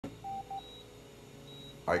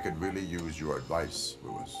I could really use your advice,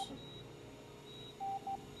 Lewis.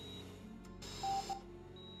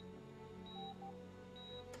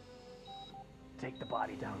 Take the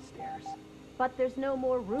body downstairs. But there's no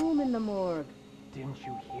more room in the morgue. Didn't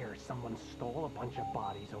you hear someone stole a bunch of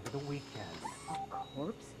bodies over the weekend? A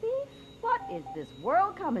corpse thief? What is this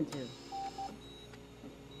world coming to?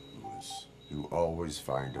 Lewis, you always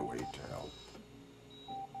find a way to help.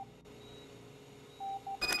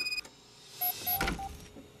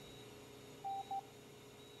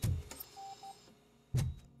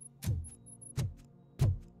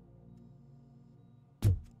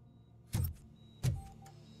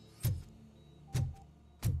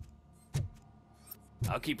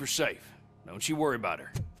 I'll keep her safe. Don't you worry about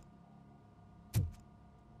her.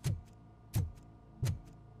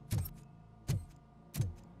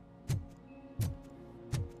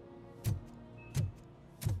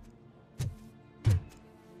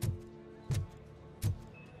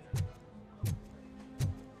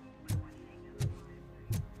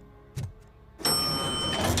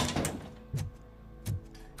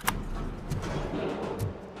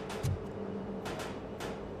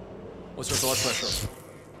 What's her blood pressure?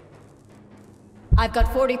 I've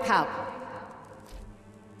got 40 pow.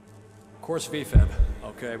 Course VFib.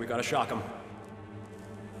 Okay, we gotta shock him.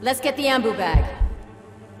 Let's get the ambu bag.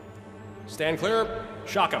 Stand clear.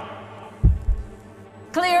 Shock him.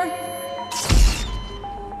 Clear.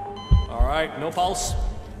 All right, no pulse.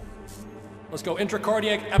 Let's go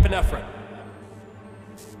intracardiac epinephrine.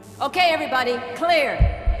 Okay, everybody,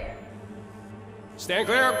 clear. Stand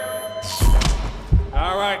clear.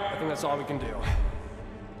 All right, I think that's all we can do.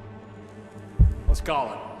 Let's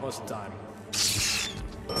call it. What's the time?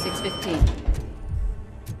 6:15.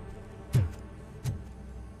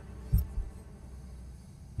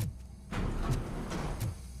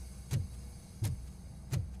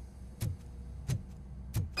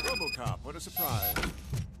 Robocop, what a surprise.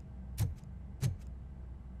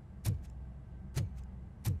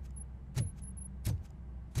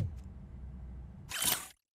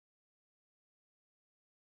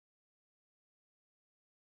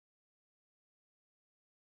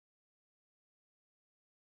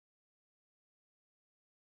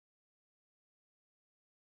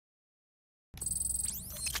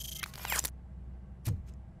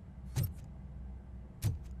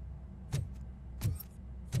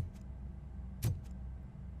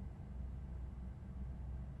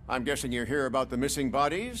 I'm guessing you're here about the missing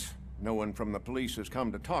bodies? No one from the police has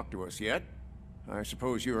come to talk to us yet. I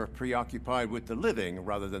suppose you're preoccupied with the living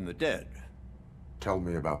rather than the dead. Tell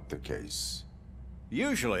me about the case.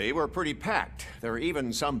 Usually, we're pretty packed. There are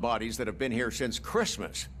even some bodies that have been here since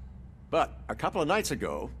Christmas. But a couple of nights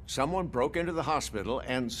ago, someone broke into the hospital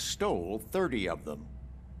and stole 30 of them.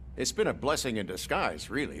 It's been a blessing in disguise,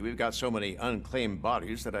 really. We've got so many unclaimed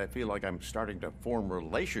bodies that I feel like I'm starting to form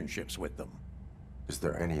relationships with them. Is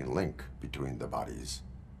there any link between the bodies?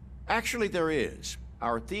 Actually, there is.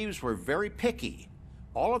 Our thieves were very picky.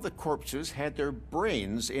 All of the corpses had their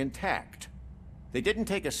brains intact. They didn't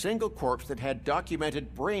take a single corpse that had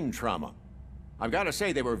documented brain trauma. I've got to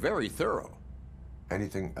say, they were very thorough.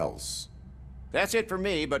 Anything else? That's it for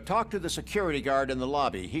me, but talk to the security guard in the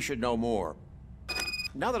lobby. He should know more.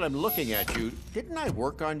 Now that I'm looking at you, didn't I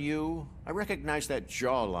work on you? I recognize that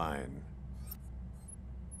jawline.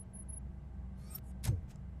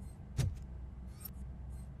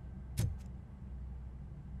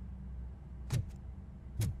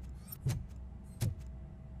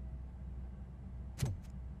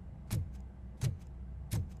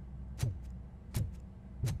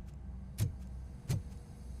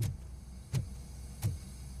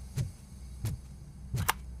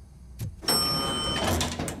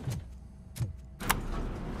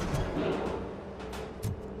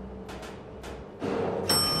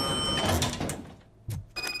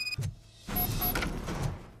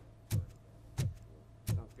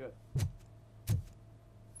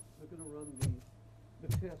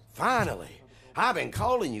 Finally! I've been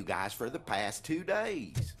calling you guys for the past 2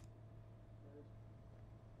 days.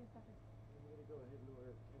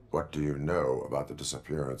 What do you know about the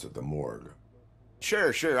disappearance at the morgue?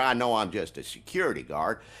 Sure, I know I'm just a security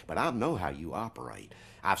guard, but I know how you operate.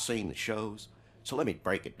 I've seen the shows, so let me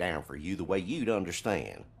break it down for you the way you'd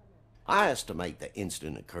understand. I estimate the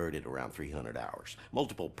incident occurred at around 300 hours.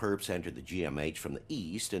 Multiple perps entered the GMH from the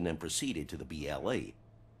east and then proceeded to the BLE.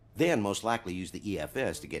 Then most likely used the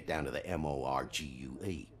EFS to get down to the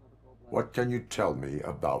MORGUE. What can you tell me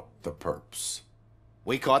about the perps?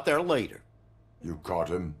 We caught their leader. You caught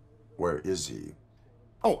him? Where is he?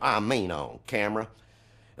 Oh, I mean on camera.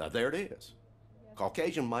 There it is.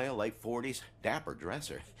 Caucasian male, late 40s, dapper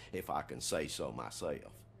dresser, if I can say so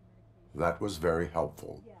myself. That was very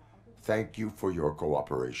helpful. Thank you for your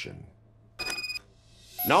cooperation.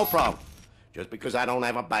 No problem. Just because I don't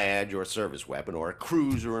have a badge or a service weapon or a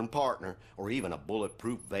cruiser and partner or even a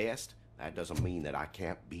bulletproof vest, that doesn't mean that I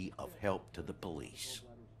can't be of help to the police.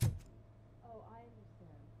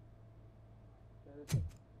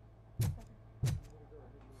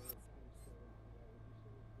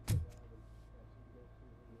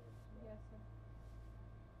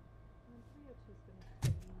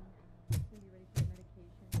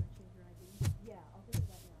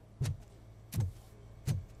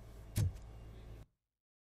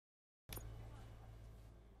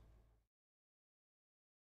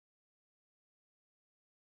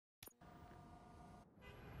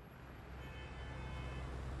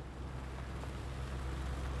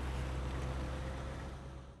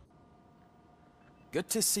 Good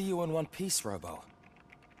to see you in one piece, Robo.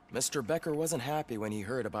 Mr. Becker wasn't happy when he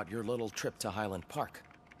heard about your little trip to Highland Park.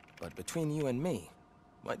 But between you and me,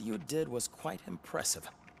 what you did was quite impressive.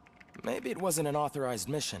 Maybe it wasn't an authorized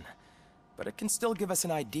mission, but it can still give us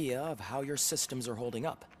an idea of how your systems are holding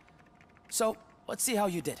up. So, let's see how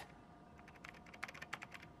you did.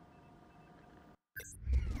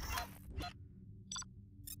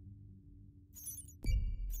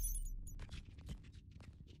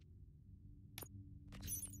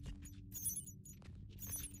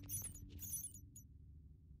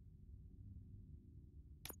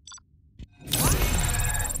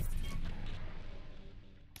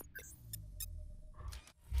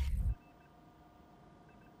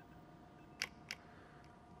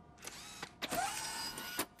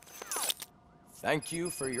 Thank you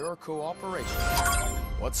for your cooperation.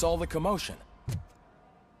 What's all the commotion?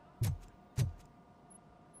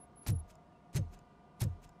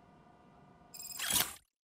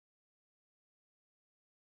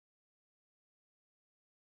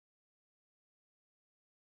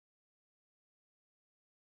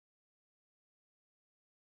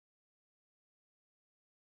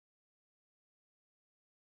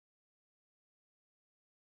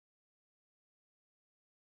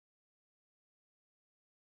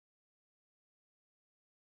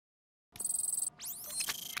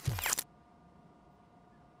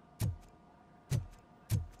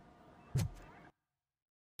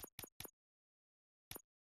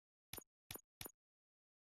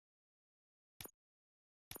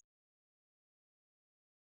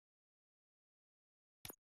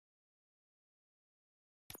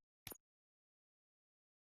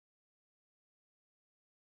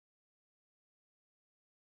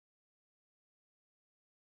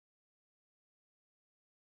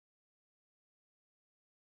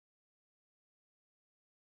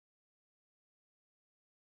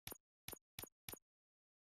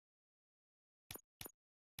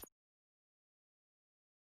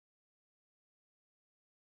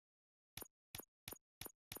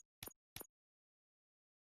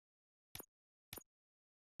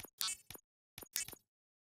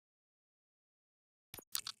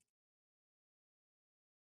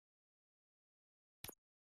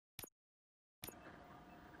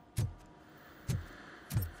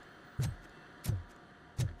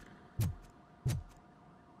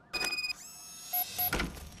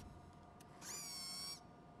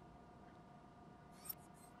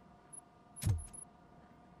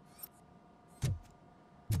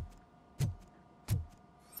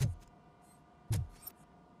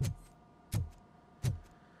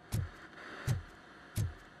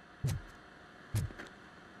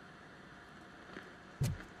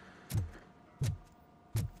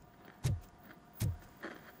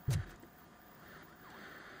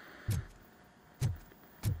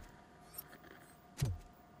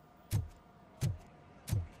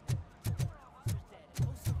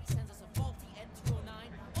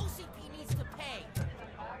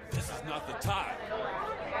 Not the time.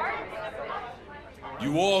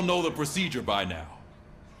 You all know the procedure by now.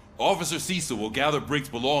 Officer Cecil will gather Briggs'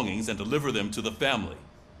 belongings and deliver them to the family.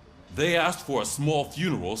 They asked for a small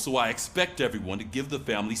funeral, so I expect everyone to give the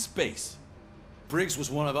family space. Briggs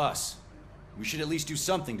was one of us. We should at least do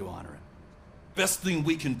something to honor him. Best thing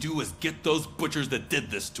we can do is get those butchers that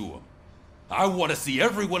did this to him. I want to see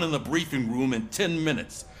everyone in the briefing room in 10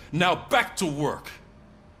 minutes. Now back to work.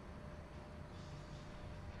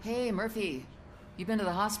 Hey, Murphy. You've been to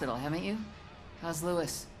the hospital, haven't you? How's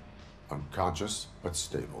Lewis? Unconscious, but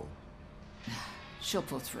stable. She'll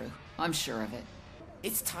pull through. I'm sure of it.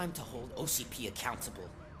 It's time to hold OCP accountable.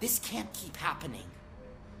 This can't keep happening.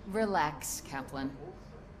 Relax, Kaplan.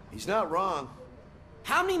 He's not wrong.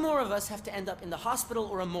 How many more of us have to end up in the hospital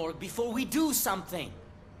or a morgue before we do something?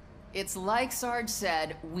 It's like Sarge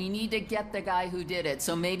said, we need to get the guy who did it,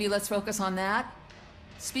 so maybe let's focus on that?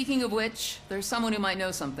 Speaking of which, there's someone who might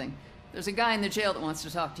know something. There's a guy in the jail that wants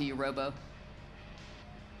to talk to you, Robo.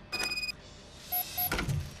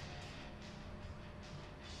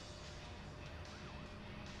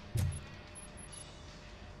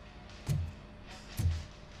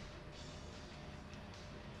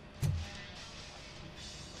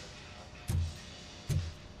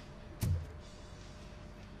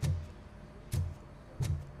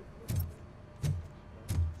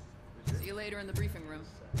 See you later in the briefing room.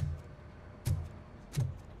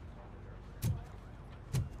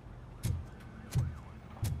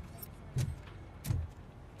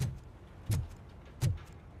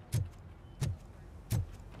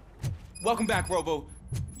 Welcome back, Robo.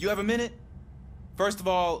 You have a minute? First of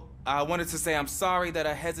all, I wanted to say I'm sorry that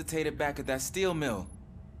I hesitated back at that steel mill.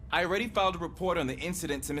 I already filed a report on the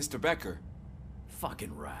incident to Mr. Becker.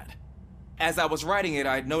 Fucking rat. As I was writing it,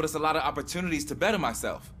 I'd noticed a lot of opportunities to better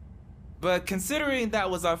myself. But considering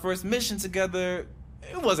that was our first mission together,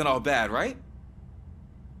 it wasn't all bad, right?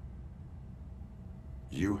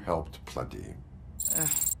 You helped plenty.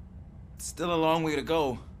 Still a long way to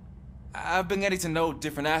go. I've been getting to know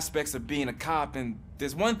different aspects of being a cop, and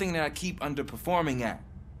there's one thing that I keep underperforming at.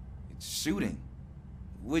 It's shooting.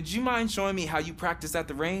 Would you mind showing me how you practice at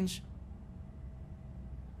the range?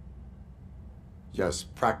 Yes,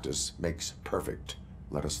 practice makes perfect.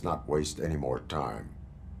 Let us not waste any more time.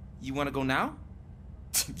 You want to go now?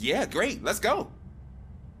 Yeah, great. Let's go.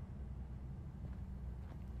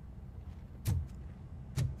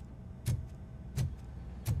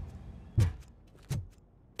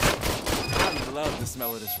 I love the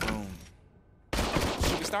smell of this room.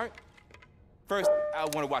 Should we start? First, I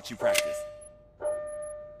want to watch you practice.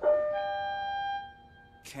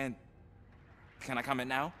 Can I comment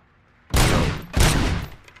now?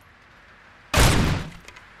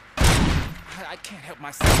 I can't help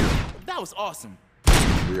myself. That was awesome.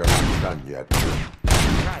 We are not done yet.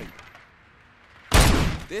 Right.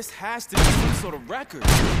 This has to be some sort of record.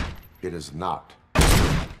 It is not.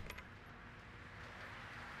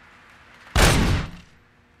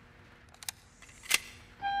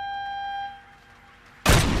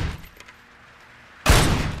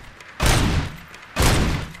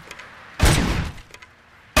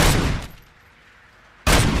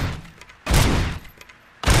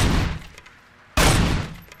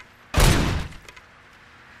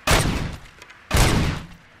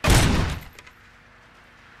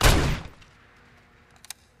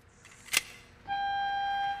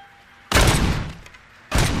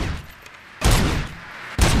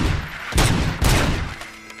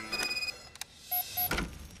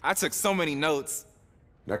 I took so many notes.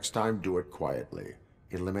 Next time, do it quietly.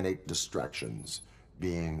 Eliminate distractions.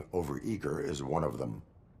 Being overeager is one of them.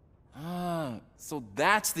 Ah, so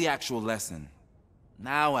that's the actual lesson.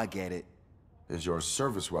 Now I get it. Is your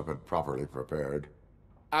service weapon properly prepared?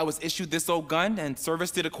 I was issued this old gun and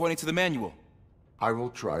serviced it according to the manual. I will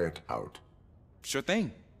try it out. Sure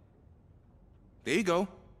thing. There you go.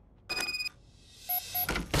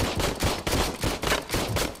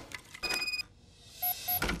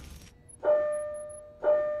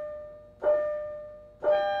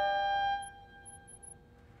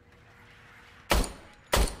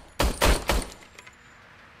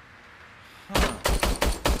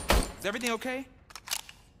 Is everything okay?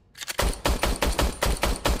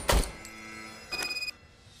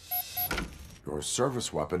 Your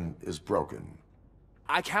service weapon is broken.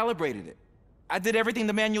 I calibrated it. I did everything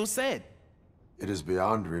the manual said. It is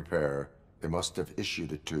beyond repair. They must have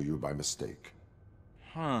issued it to you by mistake.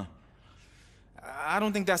 Huh. I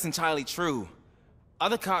don't think that's entirely true.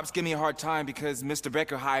 Other cops give me a hard time because Mr.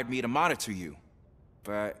 Becker hired me to monitor you.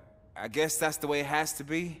 But I guess that's the way it has to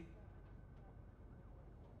be.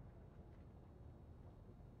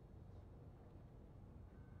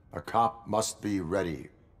 A cop must be ready.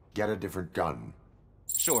 Get a different gun.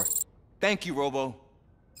 Sure. Thank you, Robo.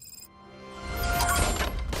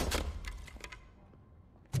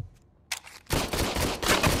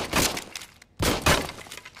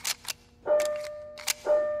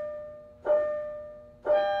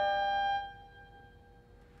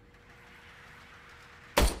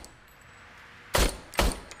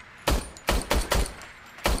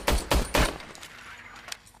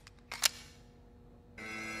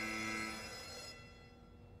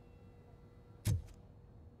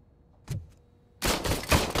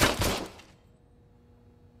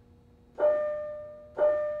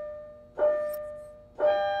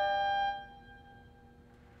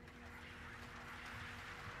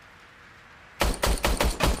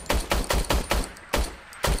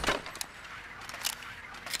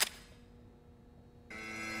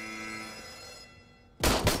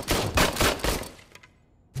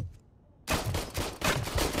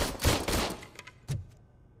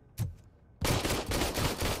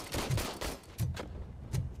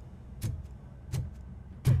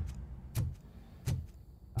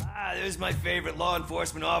 There's my favorite law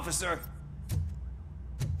enforcement officer.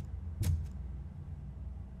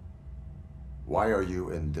 Why are you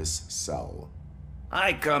in this cell?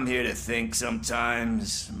 I come here to think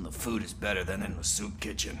sometimes, and the food is better than in the soup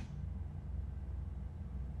kitchen.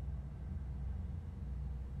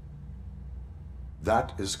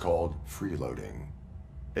 That is called freeloading.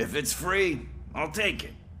 If it's free, I'll take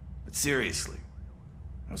it. But seriously,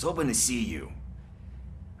 I was hoping to see you.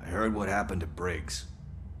 I heard what happened to Briggs.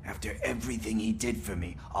 After everything he did for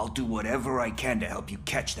me, I'll do whatever I can to help you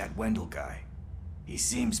catch that Wendell guy. He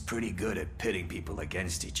seems pretty good at pitting people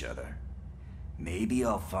against each other. Maybe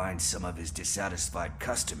I'll find some of his dissatisfied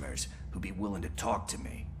customers who'd be willing to talk to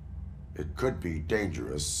me. It could be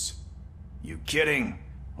dangerous. You kidding?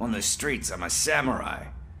 On the streets, I'm a samurai.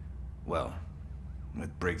 Well,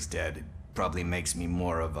 with Briggs dead, it probably makes me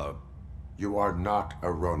more of a... You are not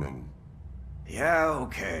a Ronin. Yeah,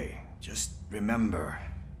 okay. Just remember,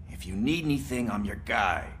 if you need anything, I'm your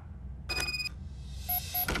guy.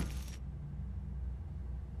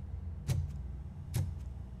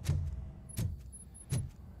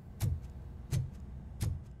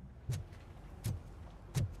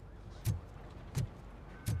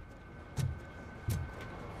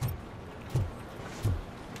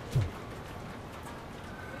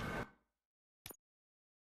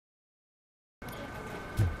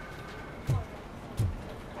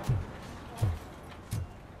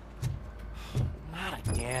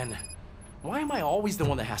 Again. Why am I always the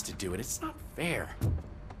one that has to do it? It's not fair.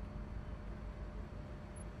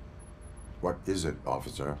 What is it,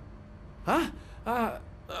 officer? Huh?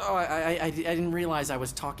 I didn't realize I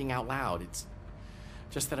was talking out loud. It's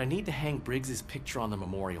just that I need to hang Briggs's picture on the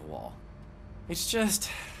memorial wall. It's just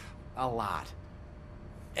a lot.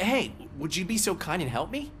 Hey, would you be so kind and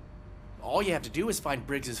help me? All you have to do is find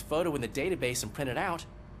Briggs's photo in the database and print it out.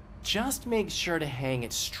 Just make sure to hang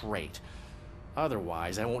it straight.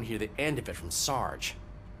 Otherwise, I won't hear the end of it from Sarge.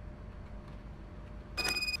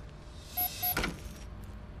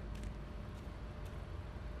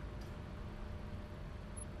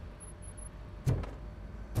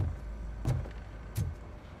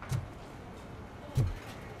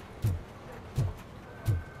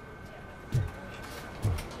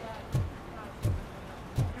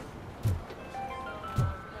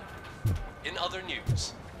 In other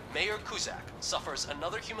news, Mayor Kuzak suffers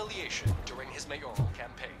another humiliation during his mayoral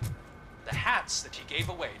campaign. The hats that he gave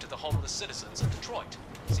away to the homeless citizens of Detroit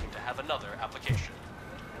seem to have another application.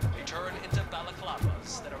 They turn into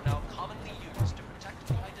balaclavas that are now commonly used to protect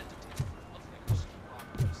the identity of victims of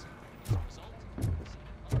robbers. As a result,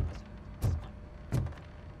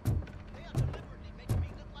 they are deliberately making me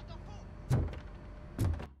look like a fool.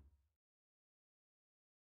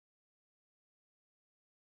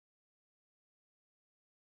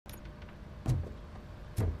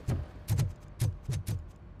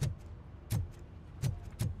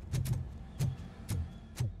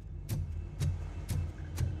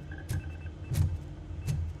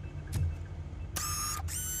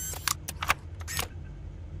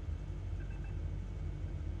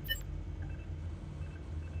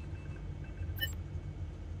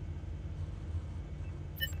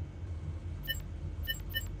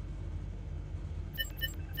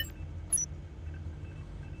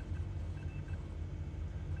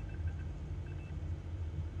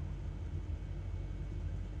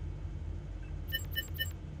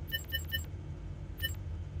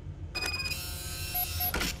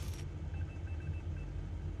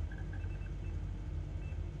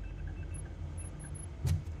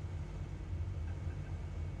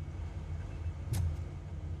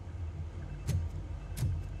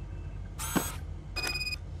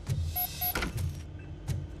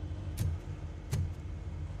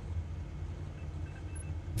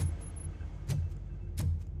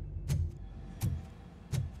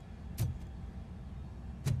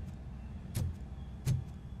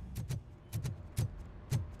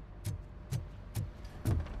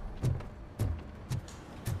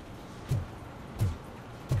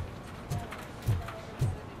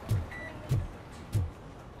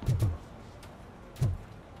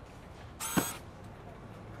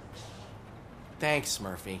 Thanks,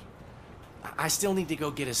 Murphy. I still need to go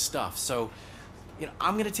get his stuff, so,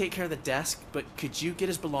 I'm gonna take care of the desk, but could you get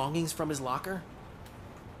his belongings from his locker?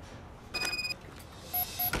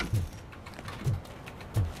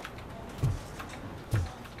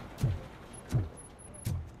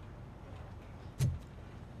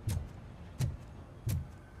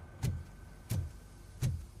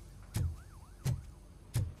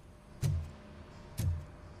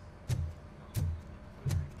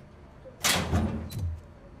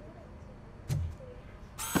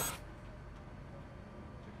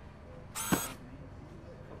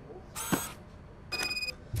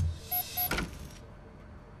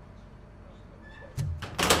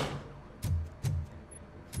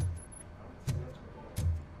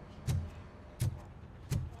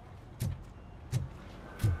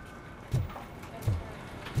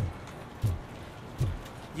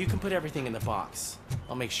 You can put everything in the box.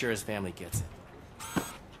 I'll make sure his family gets it.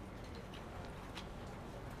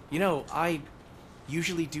 You know, I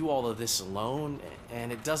usually do all of this alone,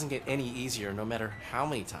 and it doesn't get any easier no matter how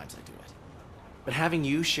many times I do it. But having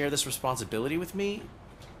you share this responsibility with me,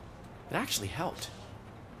 it actually helped.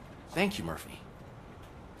 Thank you, Murphy.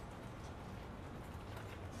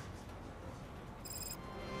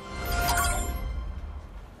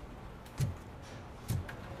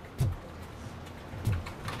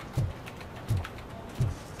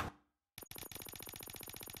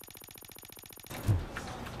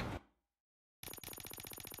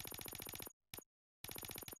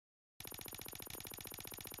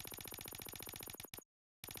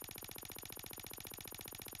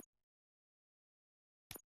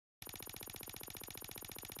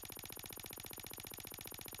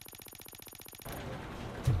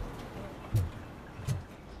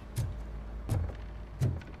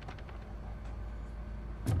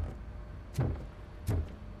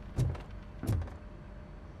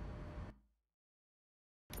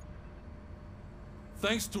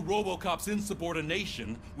 Thanks to Robocop's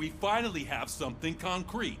insubordination, we finally have something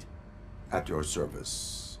concrete. At your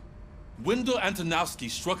service. Wendell Antonowski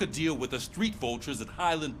struck a deal with the street vultures at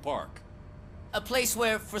Highland Park. A place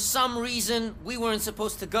where, for some reason, we weren't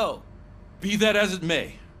supposed to go. Be that as it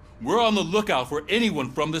may, we're on the lookout for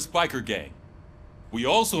anyone from this biker gang. We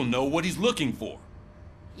also know what he's looking for.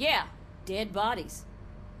 Yeah, dead bodies.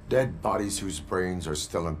 Dead bodies whose brains are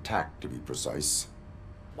still intact, to be precise.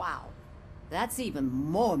 Wow, that's even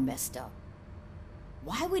more messed up.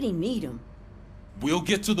 Why would he need them? We'll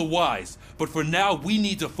get to the whys, but for now we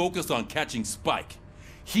need to focus on catching Spike.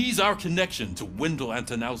 He's our connection to Wendell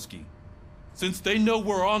Antonowski. Since they know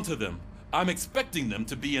we're onto them, I'm expecting them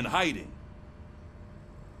to be in hiding.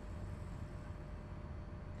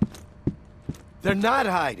 They're not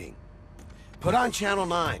hiding. Put on Channel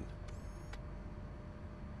 9.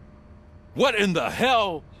 What in the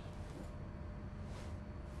hell?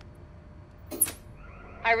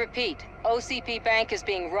 I repeat, OCP Bank is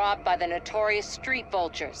being robbed by the notorious street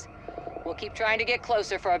vultures. We'll keep trying to get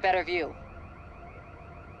closer for a better view.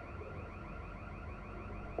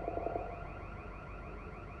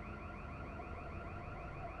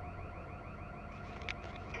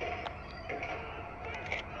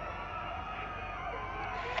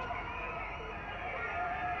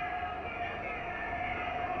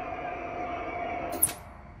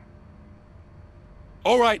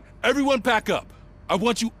 All right, everyone back up. I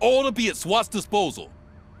want you all to be at SWAT's disposal.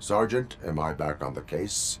 Sergeant, am I back on the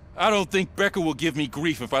case? I don't think Becker will give me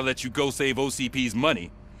grief if I let you go save OCP's money.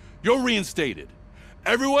 You're reinstated.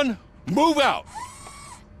 Everyone, move out!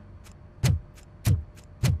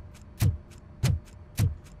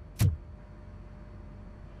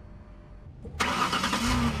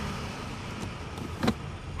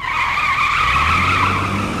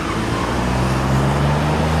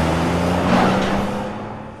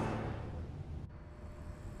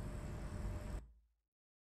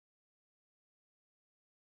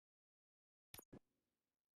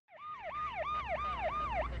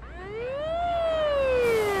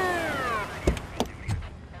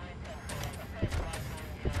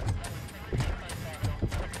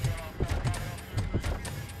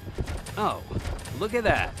 Oh, look at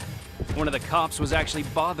that. One of the cops was actually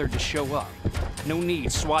bothered to show up. No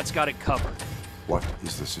need, SWAT's got it covered. What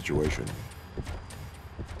is the situation?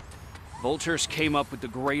 Vultures came up with the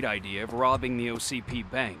great idea of robbing the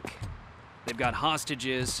OCP bank. They've got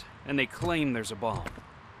hostages, and they claim there's a bomb.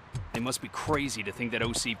 They must be crazy to think that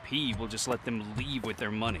OCP will just let them leave with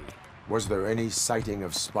their money. Was there any sighting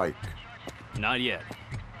of Spike? Not yet.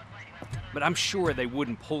 But I'm sure they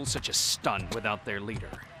wouldn't pull such a stunt without their leader.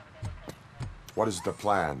 What is the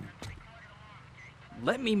plan?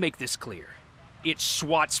 Let me make this clear. It's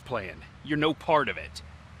SWAT's plan. You're no part of it.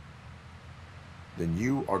 Then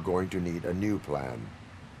you are going to need a new plan.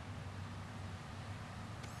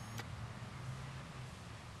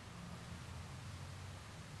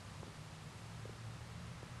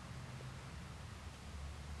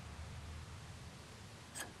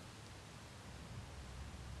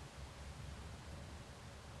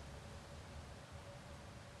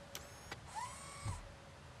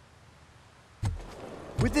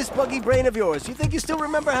 With this buggy brain of yours, you think you still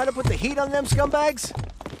remember how to put the heat on them scumbags?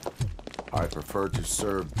 I prefer to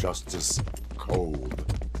serve justice cold.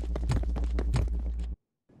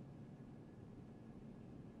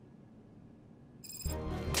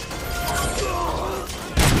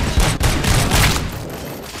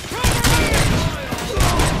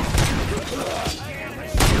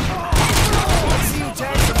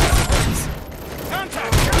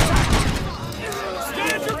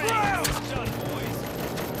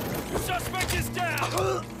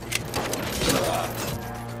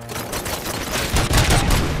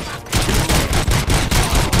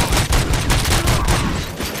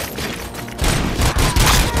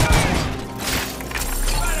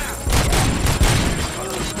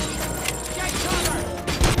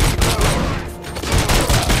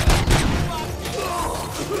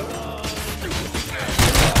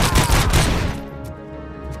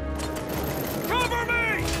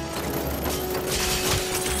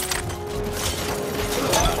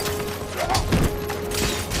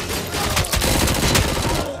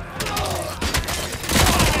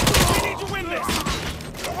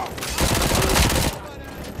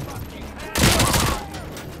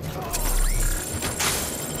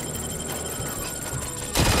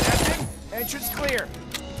 entrance clear.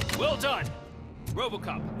 Well done.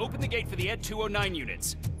 Robocop, open the gate for the Ed 209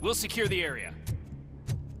 units. We'll secure the area.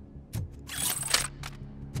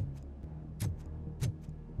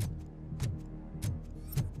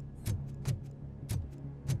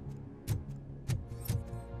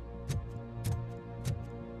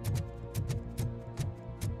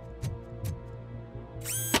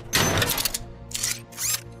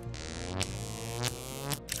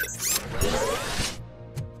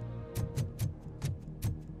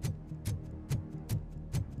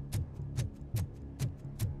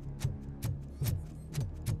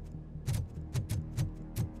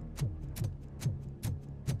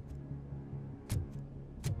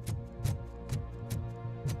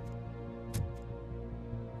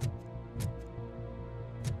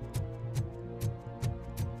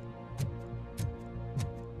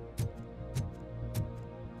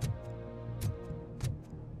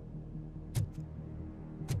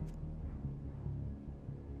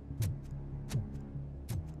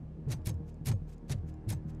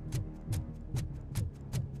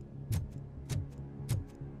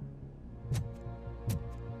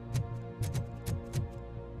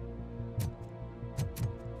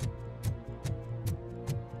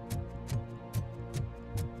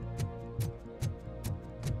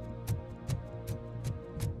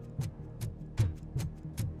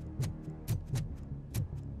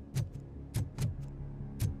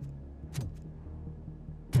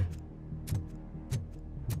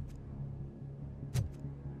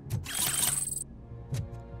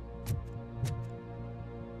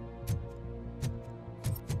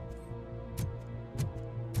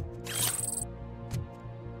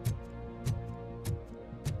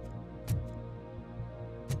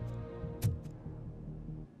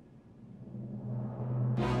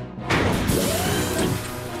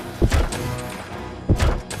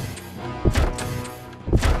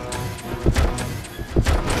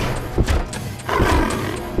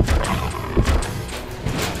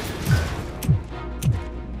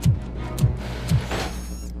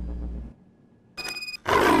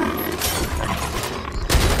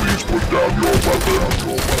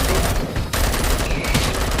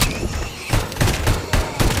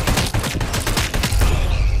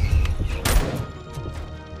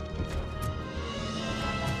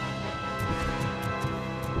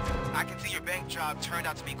 I can see your bank job turned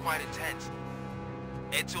out to be quite intense.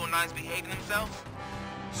 Ed 209's behaving themselves?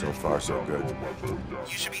 So far, so good.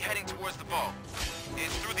 You should be heading towards the vault.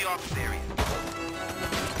 It's through the office area.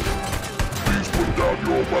 Please put down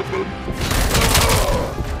your weapon.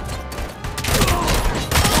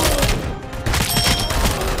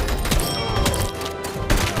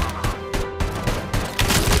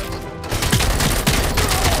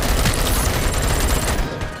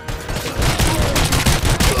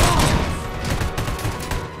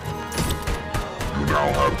 You now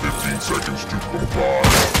have 15 seconds to comply.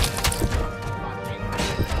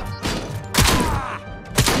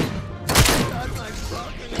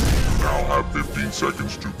 Now have 15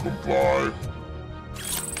 seconds to comply.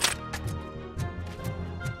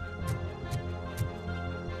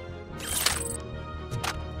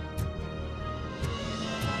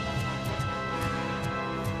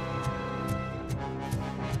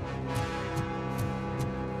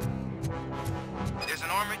 There's an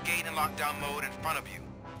armored gate in lockdown mode in front of you.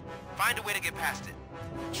 Find a way to get past it.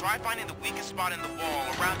 Try finding the weakest spot in the wall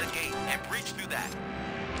around the gate and breach through that.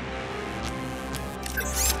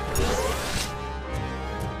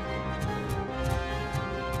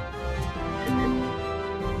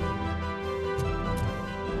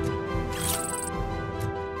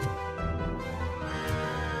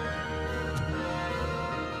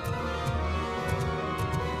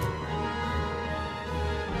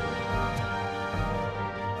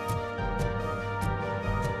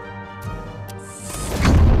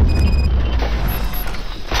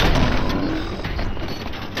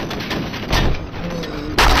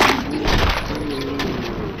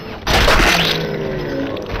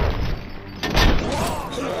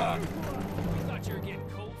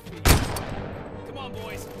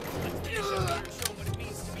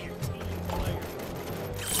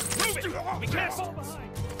 We can't fall behind!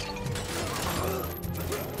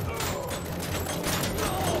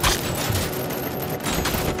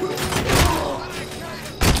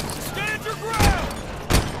 Stand your ground!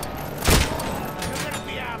 You're gonna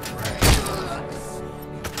be afraid.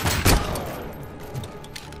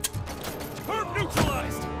 Perp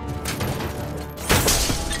neutralized!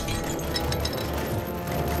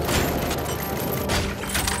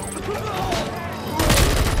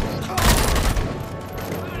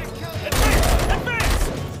 Advance!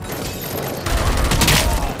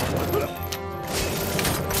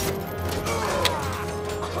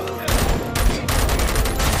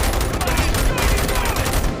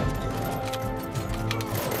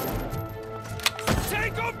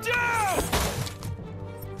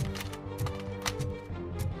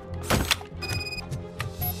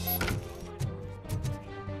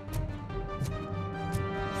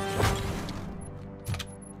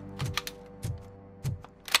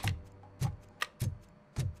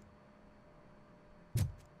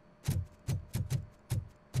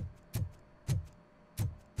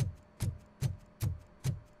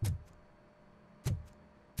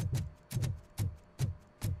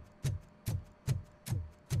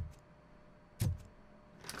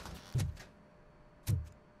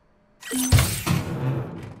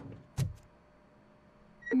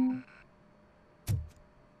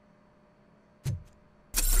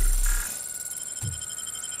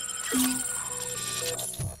 Robocop,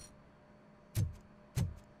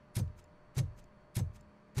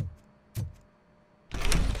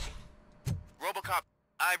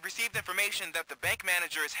 I've received information that the bank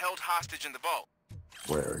manager is held hostage in the vault.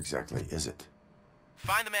 Where exactly is it?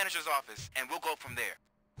 Find the manager's office, and we'll go from there.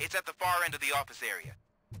 It's at the far end of the office area.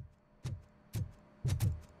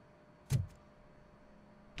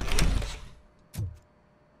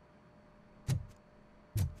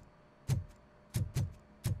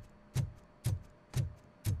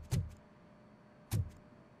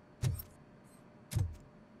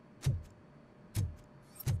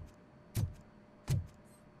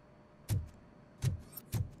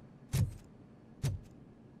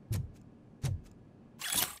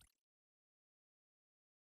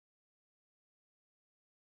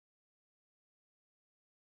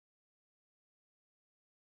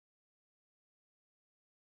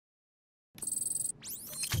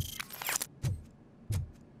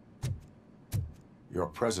 Your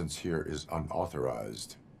presence here is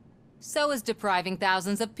unauthorized. So is depriving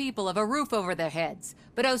thousands of people of a roof over their heads.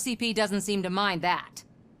 But OCP doesn't seem to mind that.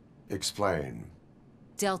 Explain.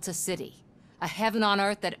 Delta City. A heaven on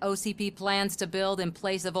earth that OCP plans to build in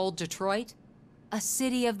place of old Detroit? A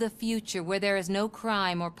city of the future where there is no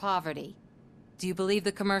crime or poverty. Do you believe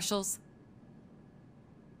the commercials?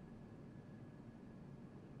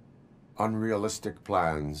 Unrealistic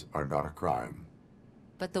plans are not a crime.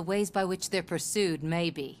 But the ways by which they're pursued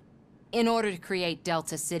may be. In order to create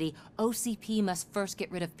Delta City, OCP must first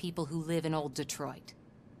get rid of people who live in old Detroit.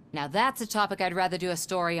 Now that's a topic I'd rather do a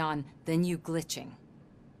story on than you glitching.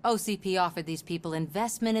 OCP offered these people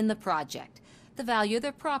investment in the project. The value of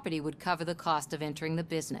their property would cover the cost of entering the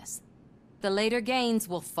business. The later gains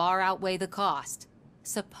will far outweigh the cost,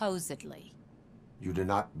 supposedly. You do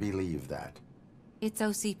not believe that. It's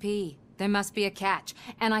OCP. There must be a catch,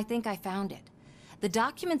 and I think I found it. The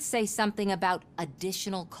documents say something about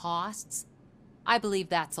additional costs. I believe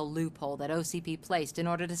that's a loophole that OCP placed in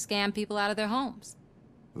order to scam people out of their homes.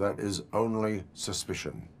 That is only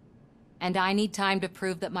suspicion. And I need time to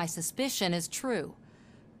prove that my suspicion is true.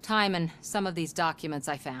 Time and some of these documents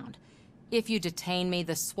I found. If you detain me,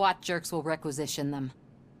 the SWAT jerks will requisition them.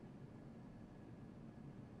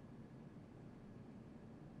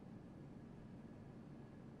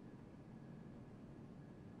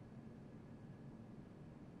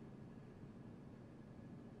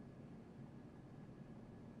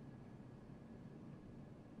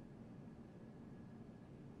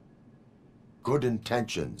 Good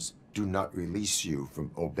intentions do not release you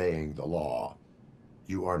from obeying the law.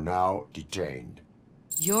 You are now detained.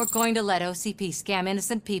 You're going to let OCP scam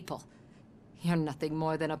innocent people. You're nothing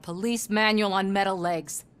more than a police manual on metal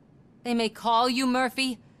legs. They may call you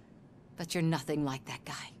Murphy, but you're nothing like that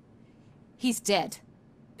guy. He's dead.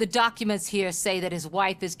 The documents here say that his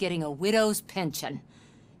wife is getting a widow's pension.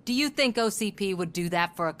 Do you think OCP would do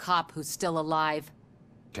that for a cop who's still alive?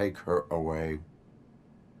 Take her away.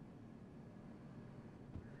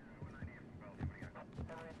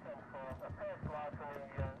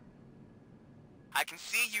 I can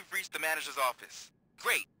see you've reached the manager's office.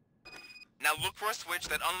 Great. Now look for a switch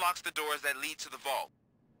that unlocks the doors that lead to the vault.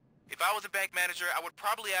 If I was a bank manager, I would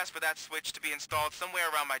probably ask for that switch to be installed somewhere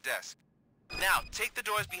around my desk. Now, take the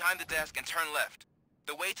doors behind the desk and turn left.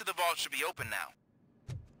 The way to the vault should be open now.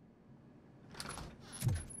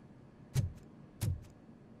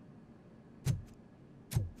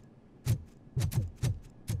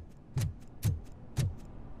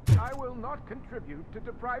 I will not contribute to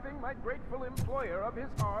depriving my grateful employer of his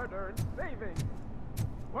hard-earned savings.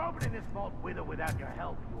 We're opening this vault with or without your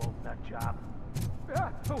help, you old nut job.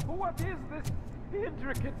 What is this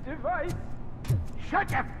intricate device?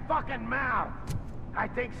 Shut your fucking mouth! I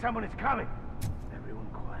think someone is coming. Everyone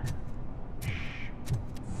quiet.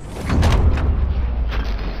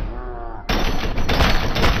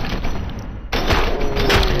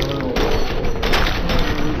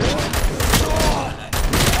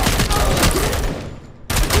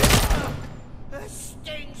 This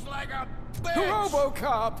stings like a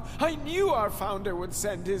Robocop! I knew our founder would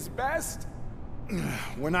send his best.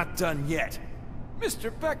 We're not done yet.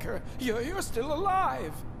 Mr. Becker, you're still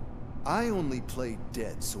alive. I only played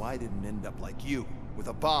dead so I didn't end up like you, with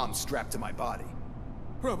a bomb strapped to my body.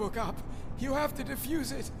 Robocop, you have to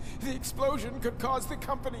defuse it. The explosion could cause the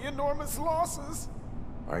company enormous losses.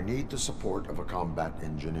 I need the support of a combat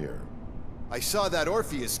engineer. I saw that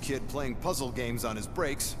Orpheus kid playing puzzle games on his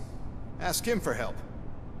breaks. Ask him for help.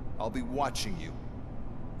 I'll be watching you.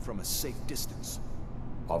 From a safe distance.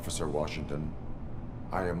 Officer Washington,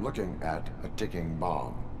 I am looking at a ticking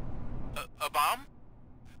bomb. A bomb?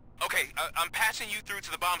 Okay, I'm patching you through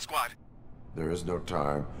to the bomb squad. There is no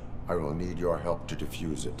time. I will need your help to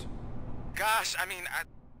defuse it. Gosh, I mean,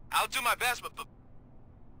 I'll do my best, but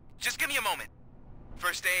just give me a moment.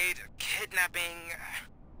 First aid, kidnapping...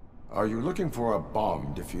 Are you looking for a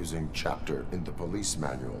bomb defusing chapter in the police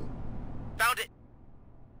manual? Found it.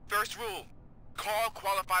 First rule, call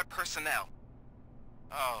qualified personnel.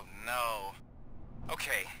 Oh, no.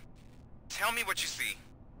 Okay, tell me what you see.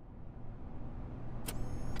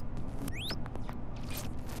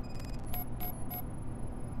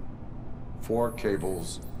 Four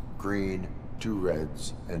cables, green, 2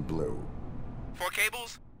 reds, and blue. 4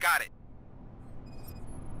 cables? Got it.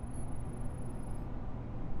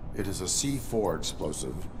 It is a C4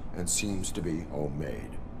 explosive and seems to be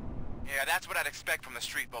homemade. Yeah, that's what I'd expect from the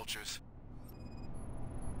street vultures.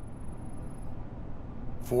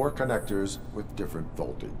 4 connectors with different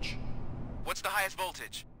voltage. What's the highest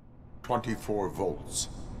voltage? 24 volts.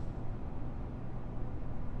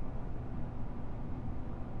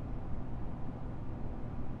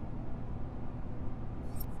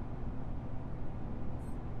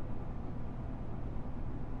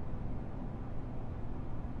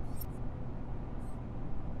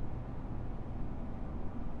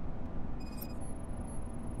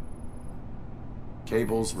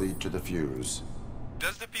 Cables lead to the fuse.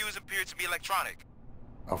 Does the fuse appear to be electronic?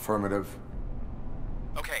 Affirmative.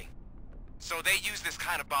 Okay, so they used this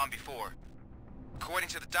kind of bomb before. According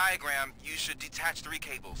to the diagram, you should detach 3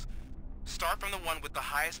 cables. Start from the one with the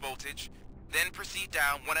highest voltage, then proceed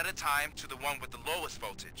down one at a time to the one with the lowest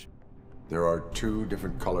voltage. There are 2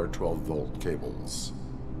 different color 12-volt cables.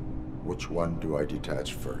 Which one do I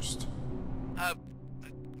detach first?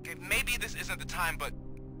 Okay, maybe this isn't the time, but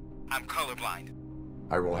I'm colorblind.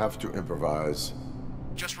 I will have to improvise.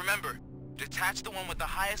 Just remember, detach the one with the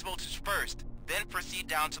highest voltage first, then proceed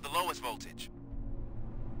down to the lowest voltage.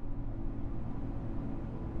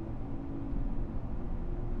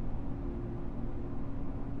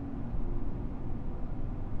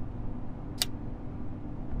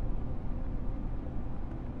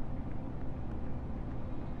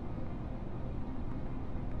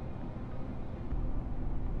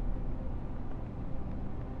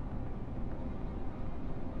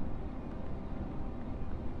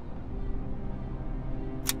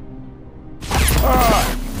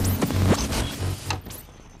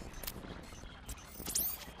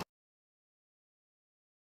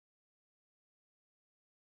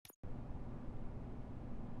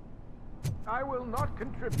 I will not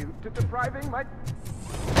contribute to depriving my...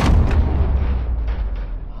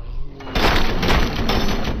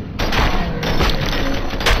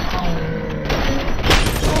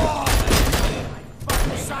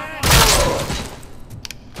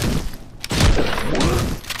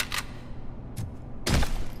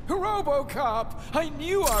 Robocop! I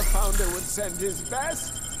knew our founder would send his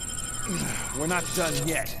best! We're not done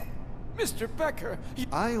yet. Mr. Becker,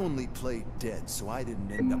 I only played dead so I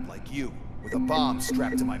didn't end up like you, with a bomb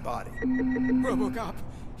strapped to my body. Robocop,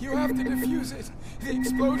 you have to defuse it. The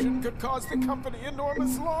explosion could cause the company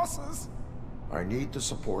enormous losses. I need the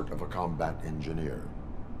support of a combat engineer.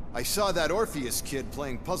 I saw that Orpheus kid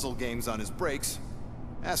playing puzzle games on his breaks.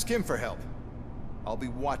 Ask him for help. I'll be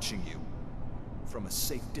watching you. From a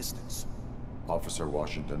safe distance. Officer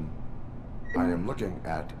Washington, I am looking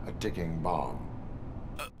at a ticking bomb.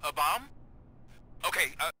 A bomb?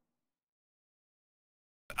 Okay,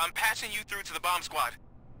 I'm passing you through to the bomb squad.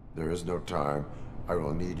 There is no time. I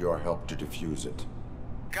will need your help to defuse it.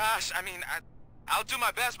 Gosh, I mean, I'll do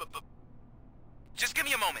my best, but just give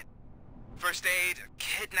me a moment. First aid,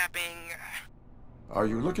 kidnapping... Are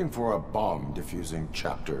you looking for a bomb defusing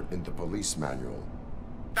chapter in the police manual?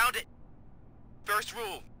 Found it. First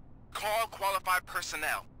rule, call qualified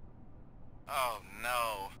personnel. Oh,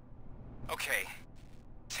 no. Okay,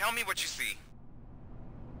 tell me what you see.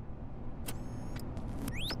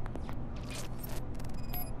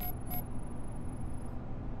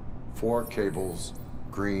 Four cables,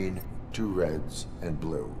 green, 2 reds, and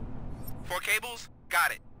blue. 4 cables?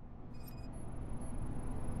 Got it.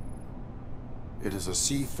 It is a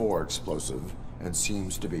C4 explosive and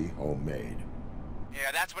seems to be homemade.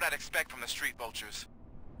 Yeah, that's what I'd expect from the street vultures.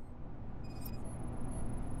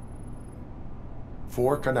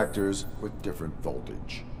 4 connectors with different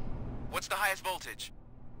voltage. What's the highest voltage?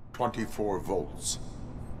 24 volts.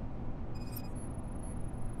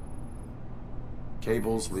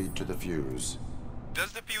 Cables lead to the fuse.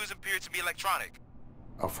 Does the fuse appear to be electronic?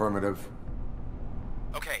 Affirmative.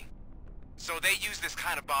 Okay, so they used this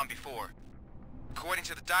kind of bomb before. According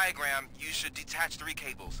to the diagram, you should detach 3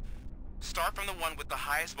 cables. Start from the one with the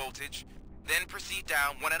highest voltage, then proceed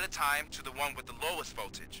down one at a time to the one with the lowest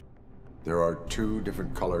voltage. There are 2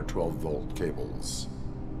 different color 12-volt cables.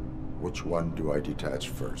 Which one do I detach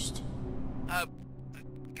first?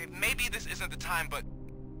 Okay, maybe this isn't the time, but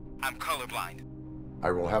I'm colorblind.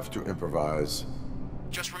 I will have to improvise.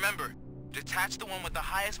 Just remember, detach the one with the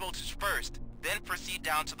highest voltage first, then proceed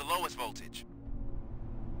down to the lowest voltage.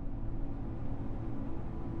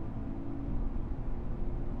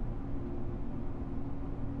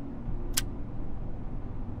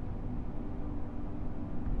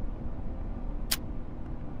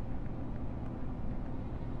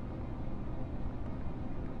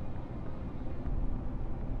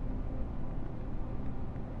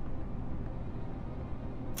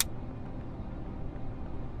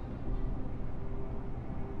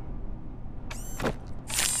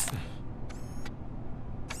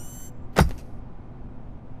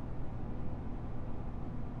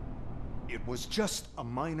 It was just a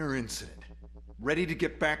minor incident. Ready to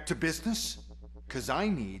get back to business? 'Cause I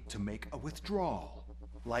need to make a withdrawal.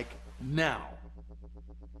 Like, now.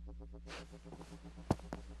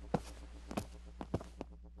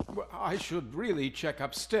 Well, I should really check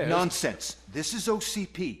upstairs. Nonsense. This is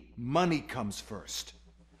OCP. Money comes first.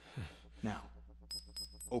 Now,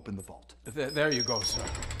 open the vault. There you go, sir.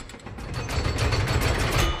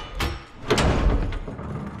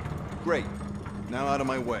 Great. Now out of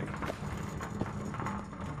my way.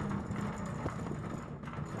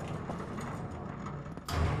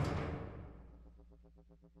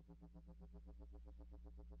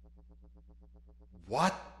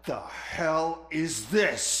 What the hell is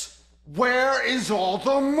this? Where is all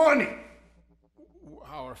the money?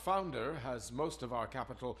 Our founder has most of our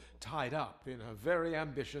capital tied up in a very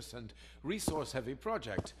ambitious and resource-heavy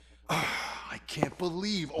project. I can't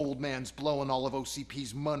believe old man's blowing all of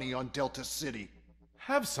OCP's money on Delta City.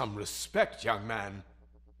 Have some respect, young man.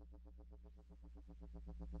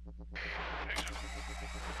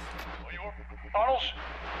 Tunnels?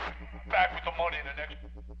 Back with the money in the next...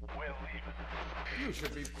 We're leaving. You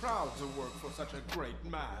should be proud to work for such a great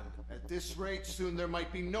man. At this rate, soon there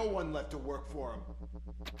might be no one left to work for him.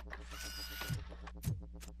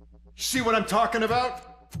 See what I'm talking about?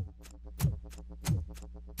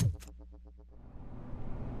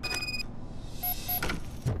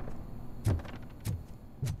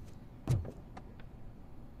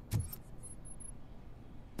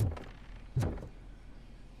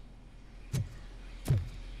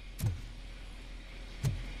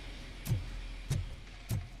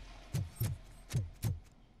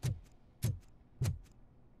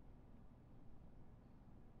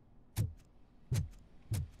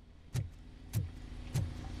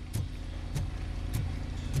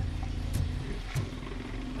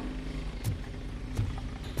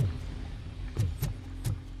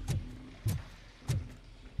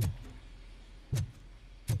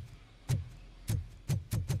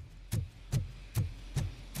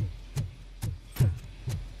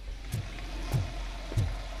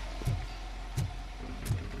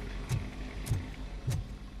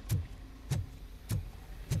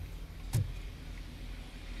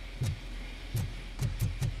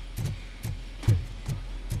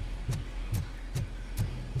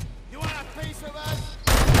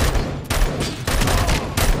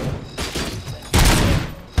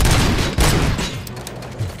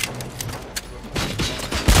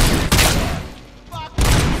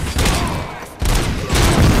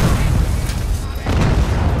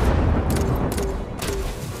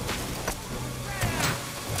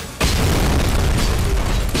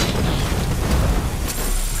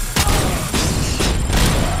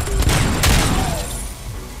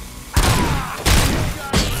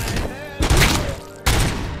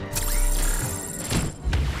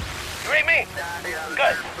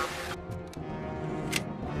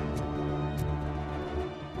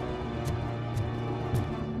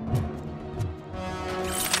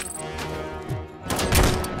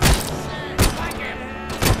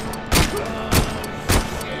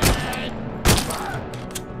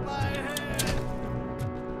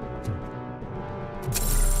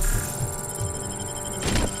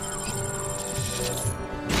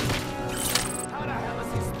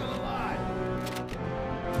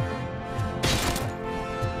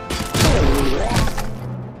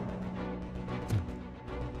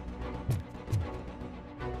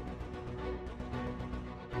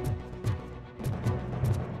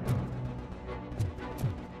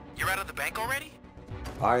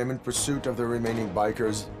 I am in pursuit of the remaining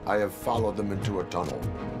bikers. I have followed them into a tunnel.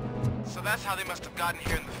 So that's how they must have gotten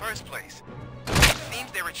here in the first place.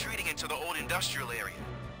 Seems they're retreating into the old industrial area.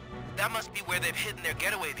 That must be where they've hidden their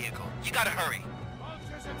getaway vehicle. You gotta hurry.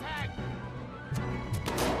 Monsters attack!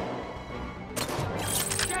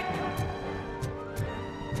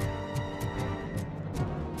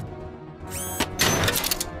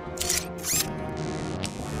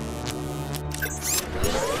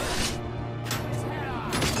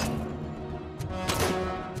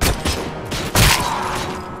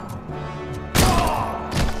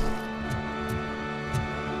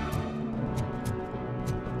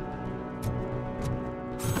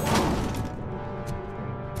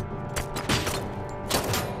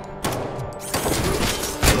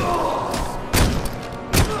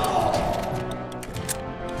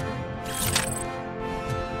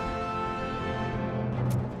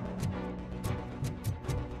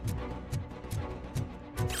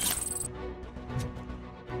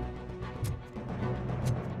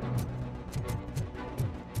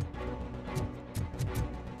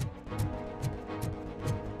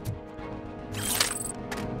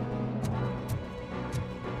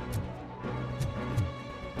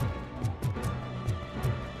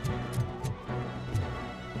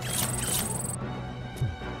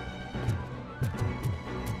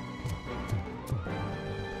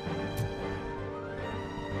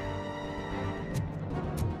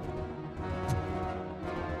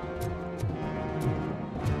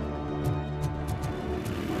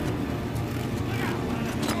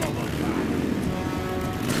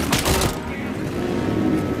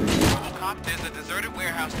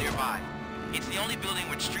 warehouse nearby. It's the only building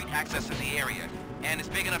with street access in the area, and it's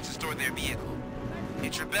big enough to store their vehicle.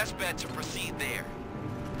 It's your best bet to proceed there.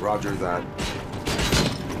 Roger that.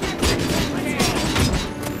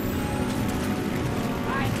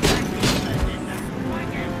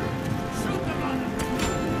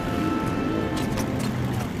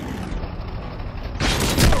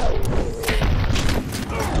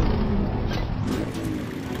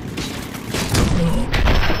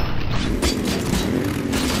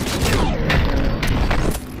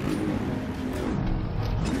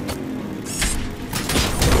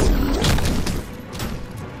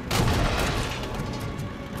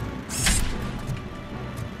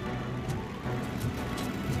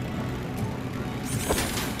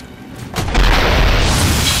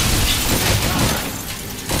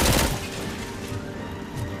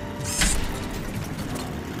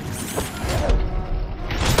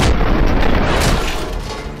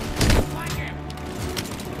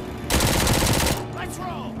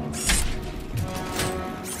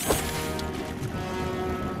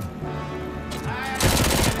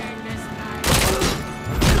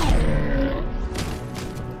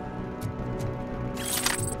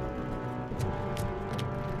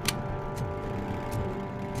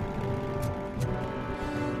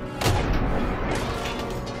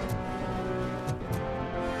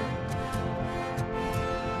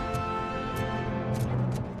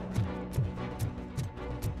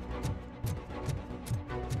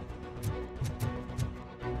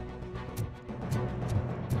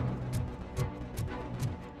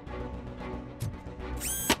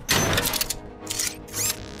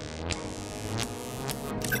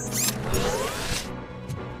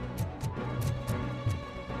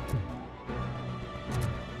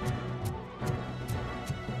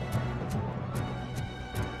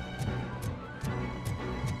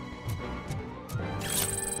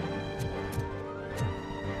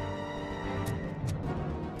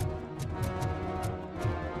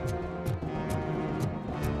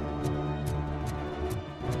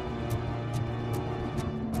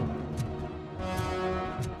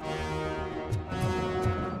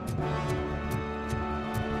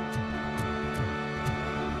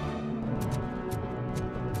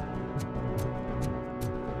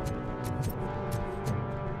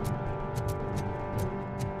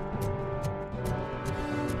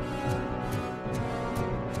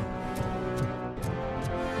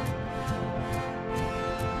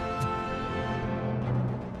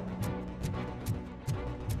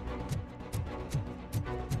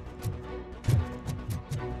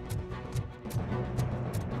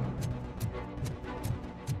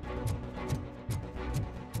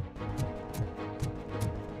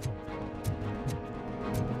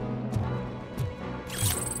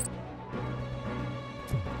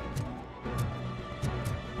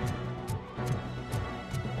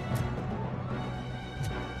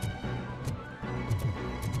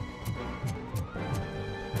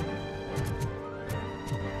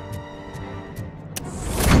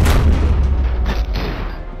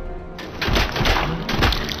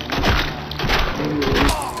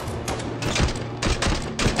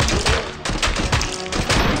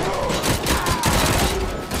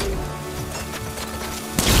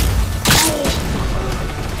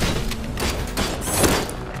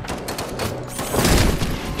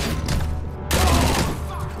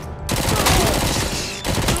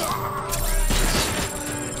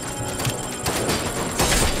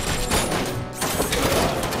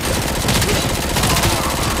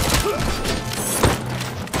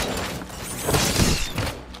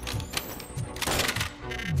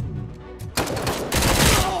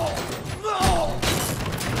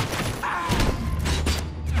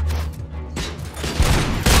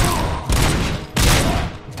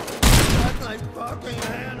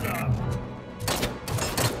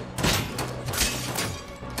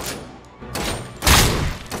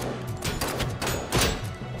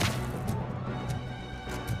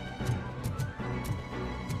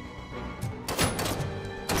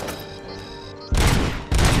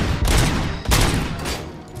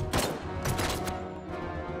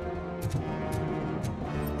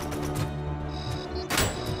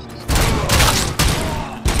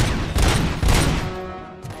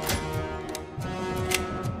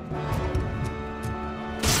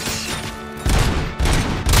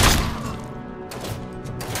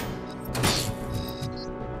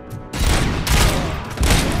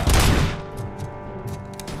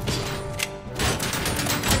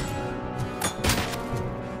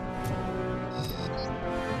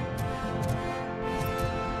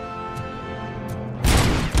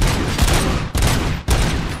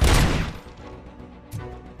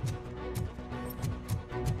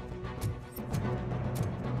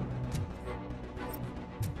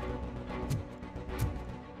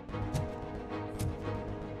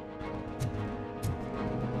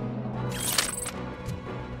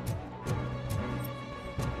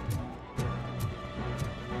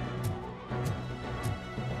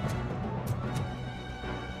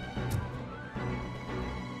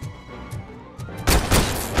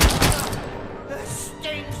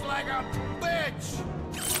 like a bitch!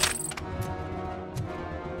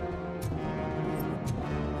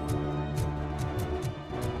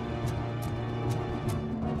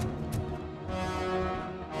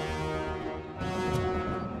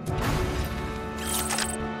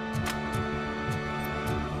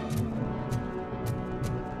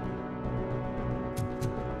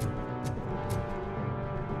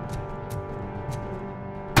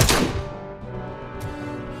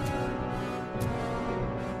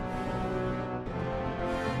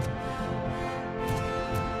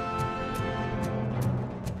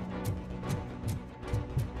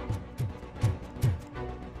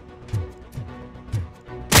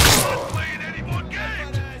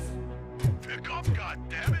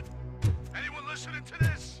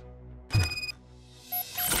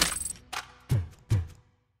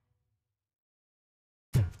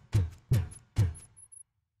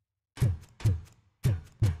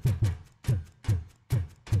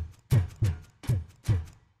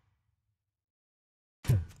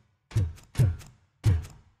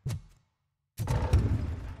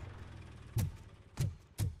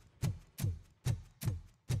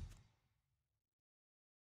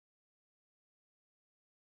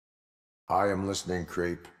 I am listening,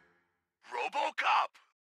 creep. Robocop!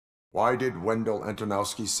 Why did Wendell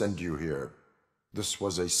Antonowski send you here? This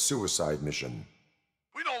was a suicide mission.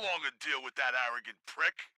 We no longer deal with that arrogant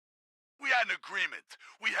prick. We had an agreement.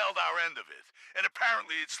 We held our end of it, and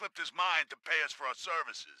apparently it slipped his mind to pay us for our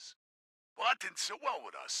services. Well, that didn't sit well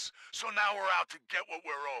with us, so now we're out to get what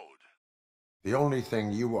we're owed. The only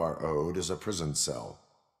thing you are owed is a prison cell.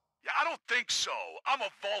 Yeah, I don't think so. I'm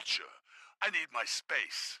a vulture. I need my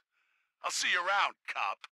space. I'll see you around,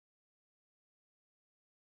 cop.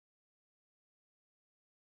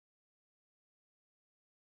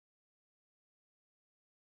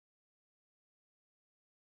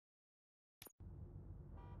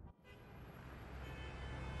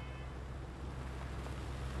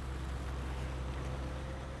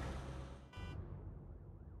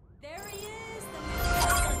 There he is, the minister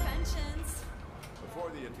for pensions.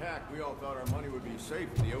 Before the attack, we all thought our money would be safe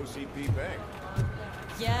in the OCP bank.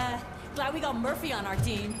 Yeah, glad we got Murphy on our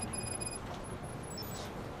team.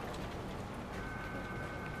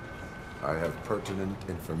 I have pertinent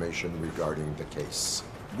information regarding the case.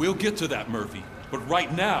 We'll get to that, Murphy. But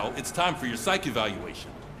right now, it's time for your psych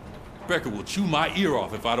evaluation. Becker will chew my ear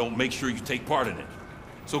off if I don't make sure you take part in it.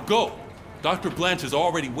 So go. Dr. Blanche is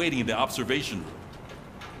already waiting in the observation room.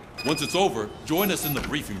 Once it's over, join us in the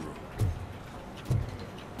briefing room.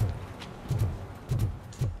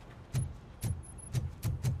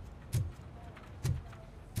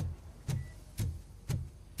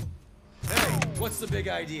 Hey, what's the big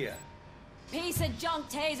idea? Piece of junk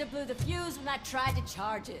taser blew the fuse when I tried to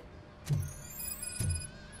charge it.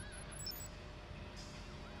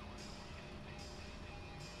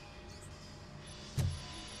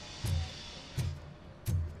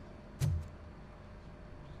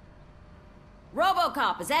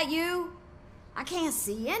 Robocop, is that you? I can't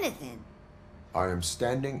see anything. I am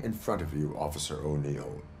standing in front of you, Officer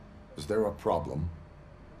O'Neill. Is there a problem?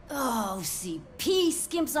 Oh, OCP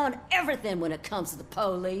skimps on everything when it comes to the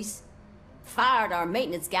police. Fired our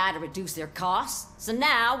maintenance guy to reduce their costs, so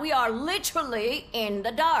now we are literally in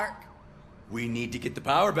the dark. We need to get the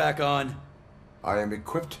power back on. I am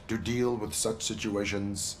equipped to deal with such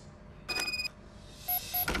situations.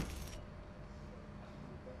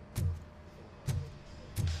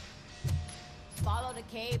 Follow the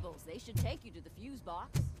cables. They should take you to the fuse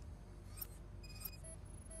box.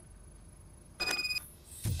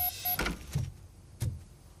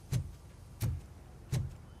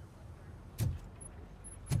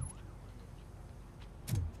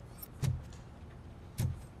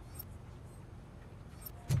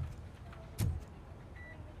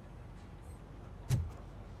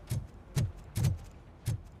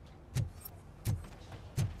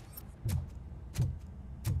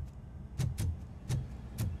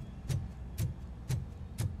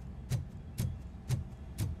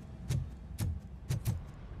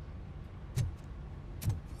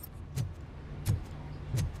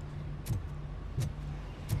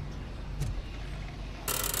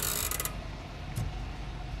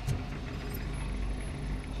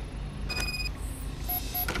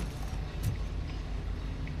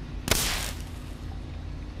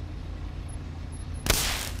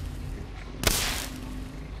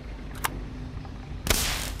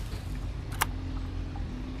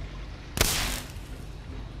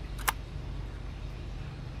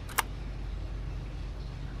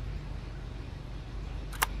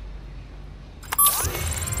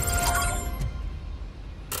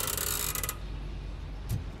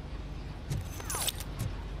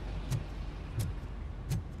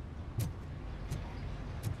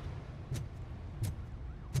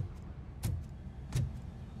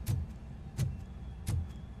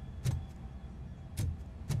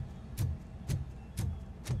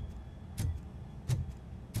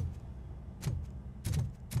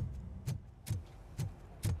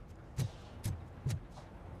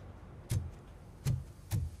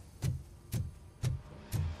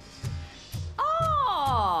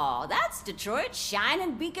 Detroit's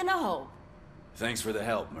shining beacon of hope. Thanks for the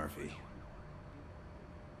help, Murphy.